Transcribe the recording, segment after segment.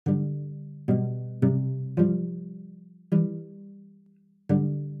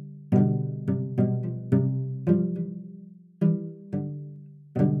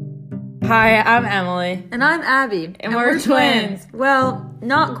Hi, I'm Emily. And I'm Abby. And we're twins. Well,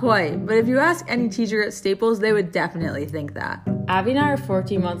 not quite, but if you ask any teacher at Staples, they would definitely think that. Abby and I are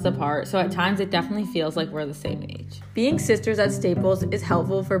 14 months apart, so at times it definitely feels like we're the same age. Being sisters at Staples is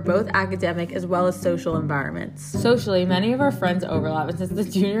helpful for both academic as well as social environments. Socially, many of our friends overlap, and since the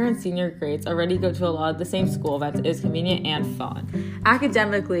junior and senior grades already go to a lot of the same school events, it is convenient and fun.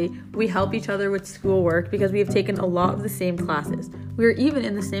 Academically, we help each other with schoolwork because we have taken a lot of the same classes. We are even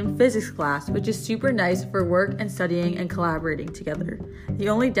in the same physics class, which is super nice for work and studying and collaborating together. The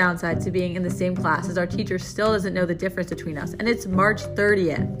only downside to being in the same class is our teacher still doesn't know the difference between us, and it's March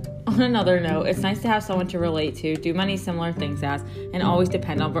 30th. On another note, it's nice to have someone to relate to, do many similar things as, and always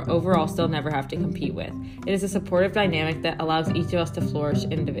depend on, but overall still never have to compete with. It is a supportive dynamic that allows each of us to flourish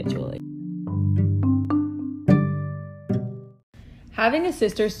individually. Having a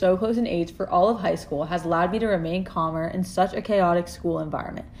sister so close in age for all of high school has allowed me to remain calmer in such a chaotic school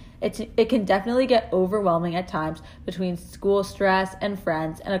environment. It can definitely get overwhelming at times between school stress and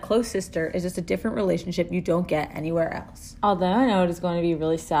friends, and a close sister is just a different relationship you don't get anywhere else. Although I know it is going to be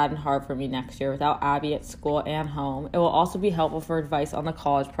really sad and hard for me next year without Abby at school and home, it will also be helpful for advice on the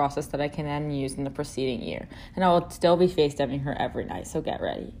college process that I can then use in the preceding year. And I will still be FaceTiming her every night, so get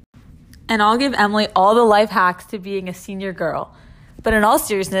ready. And I'll give Emily all the life hacks to being a senior girl. But in all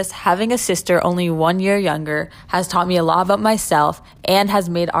seriousness, having a sister only 1 year younger has taught me a lot about myself and has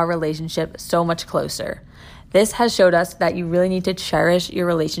made our relationship so much closer. This has showed us that you really need to cherish your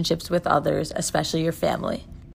relationships with others, especially your family.